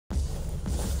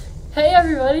Hey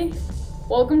everybody!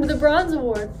 Welcome to the Bronze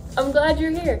Award. I'm glad you're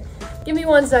here. Give me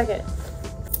 1 second.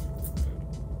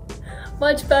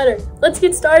 Much better. Let's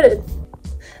get started.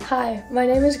 Hi, my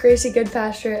name is Gracie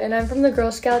Goodpasture and I'm from the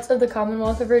Girl Scouts of the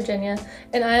Commonwealth of Virginia,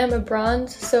 and I am a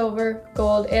Bronze, Silver,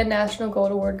 Gold, and National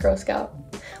Gold Award Girl Scout.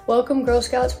 Welcome Girl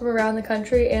Scouts from around the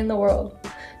country and the world.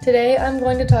 Today I'm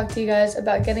going to talk to you guys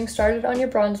about getting started on your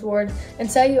Bronze Award and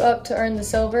set you up to earn the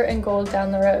Silver and Gold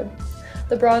down the road.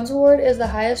 The Bronze Award is the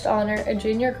highest honor a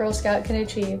junior Girl Scout can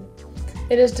achieve.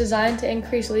 It is designed to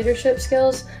increase leadership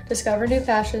skills, discover new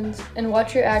passions, and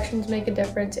watch your actions make a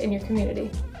difference in your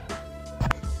community.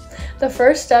 The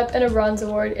first step in a Bronze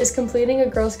Award is completing a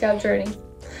Girl Scout journey.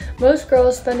 Most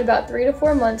girls spend about 3 to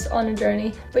 4 months on a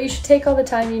journey, but you should take all the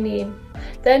time you need.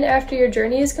 Then after your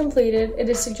journey is completed, it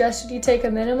is suggested you take a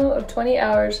minimum of 20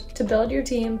 hours to build your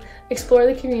team, explore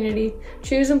the community,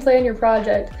 choose and plan your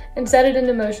project, and set it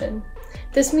into motion.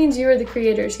 This means you are the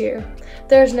creators here.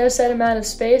 There is no set amount of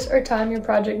space or time your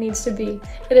project needs to be.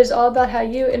 It is all about how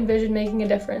you envision making a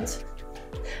difference.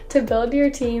 To build your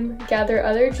team, gather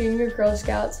other junior Girl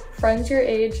Scouts, friends your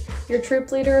age, your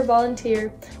troop leader or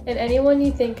volunteer, and anyone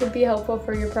you think could be helpful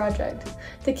for your project.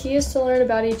 The key is to learn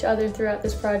about each other throughout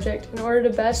this project in order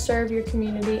to best serve your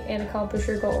community and accomplish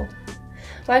your goal.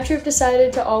 My troop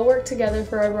decided to all work together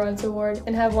for our Bronze Award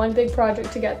and have one big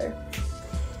project together.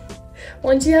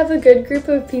 Once you have a good group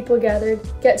of people gathered,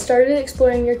 get started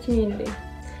exploring your community.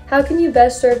 How can you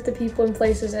best serve the people and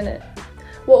places in it?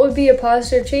 What would be a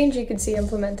positive change you could see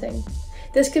implementing?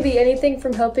 This could be anything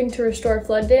from helping to restore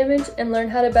flood damage and learn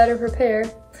how to better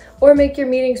prepare, or make your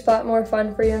meeting spot more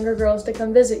fun for younger girls to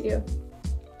come visit you.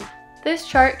 This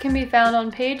chart can be found on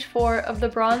page 4 of the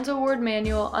Bronze Award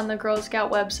Manual on the Girl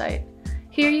Scout website.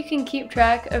 Here you can keep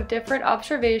track of different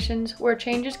observations where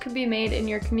changes could be made in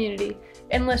your community,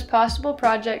 and list possible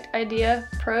project idea,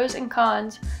 pros and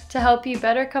cons to help you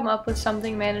better come up with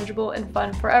something manageable and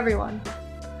fun for everyone.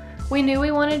 We knew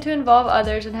we wanted to involve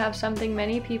others and have something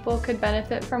many people could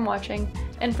benefit from watching,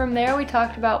 and from there we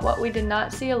talked about what we did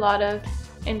not see a lot of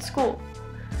in school.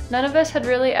 None of us had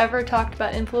really ever talked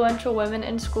about influential women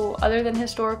in school other than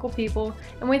historical people,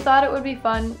 and we thought it would be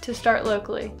fun to start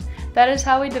locally. That is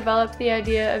how we developed the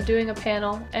idea of doing a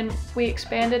panel, and we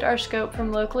expanded our scope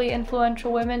from locally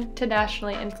influential women to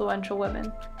nationally influential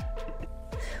women.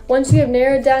 Once you have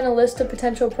narrowed down a list of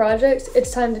potential projects,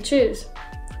 it's time to choose.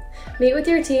 Meet with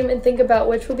your team and think about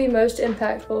which will be most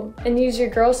impactful, and use your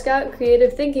Girl Scout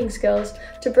creative thinking skills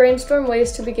to brainstorm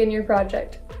ways to begin your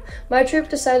project. My troop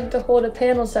decided to hold a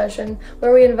panel session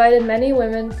where we invited many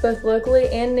women, both locally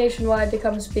and nationwide, to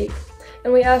come speak,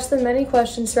 and we asked them many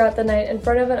questions throughout the night in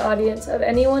front of an audience of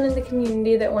anyone in the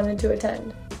community that wanted to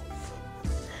attend.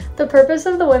 The purpose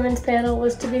of the women's panel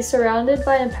was to be surrounded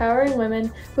by empowering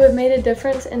women who have made a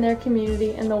difference in their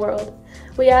community and the world.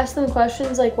 We asked them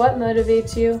questions like, what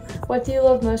motivates you, what do you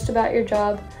love most about your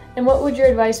job, and what would your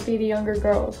advice be to younger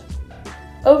girls?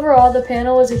 Overall, the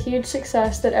panel was a huge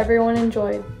success that everyone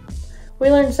enjoyed. We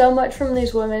learned so much from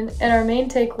these women, and our main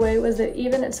takeaway was that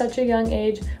even at such a young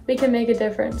age, we can make a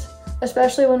difference,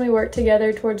 especially when we work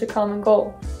together towards a common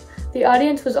goal. The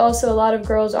audience was also a lot of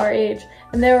girls our age,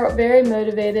 and they were very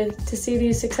motivated to see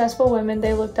these successful women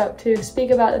they looked up to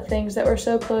speak about the things that were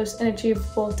so close and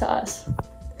achievable to us.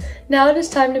 Now it is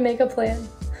time to make a plan.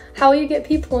 How will you get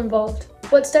people involved?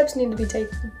 What steps need to be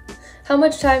taken? How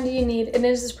much time do you need, and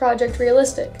is this project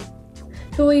realistic?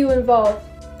 Who will you involve?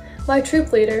 My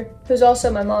troop leader, who's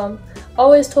also my mom,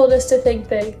 always told us to think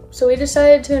big, so we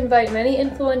decided to invite many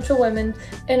influential women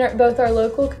in both our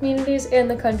local communities and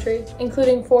the country,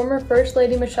 including former First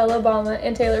Lady Michelle Obama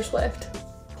and Taylor Swift.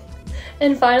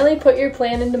 And finally, put your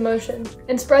plan into motion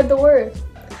and spread the word.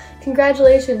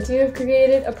 Congratulations, you have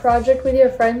created a project with your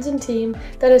friends and team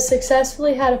that has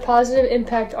successfully had a positive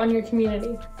impact on your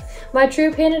community. My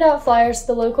troop handed out flyers to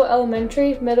the local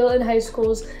elementary, middle, and high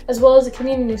schools, as well as the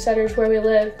community centers where we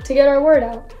live, to get our word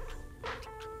out.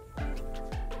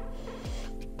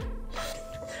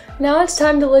 Now it's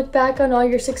time to look back on all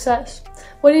your success.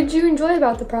 What did you enjoy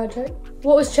about the project?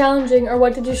 What was challenging, or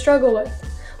what did you struggle with?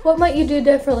 What might you do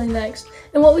differently next?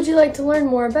 And what would you like to learn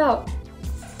more about?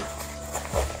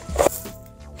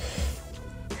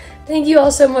 Thank you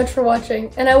all so much for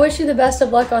watching, and I wish you the best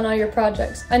of luck on all your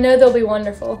projects. I know they'll be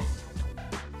wonderful.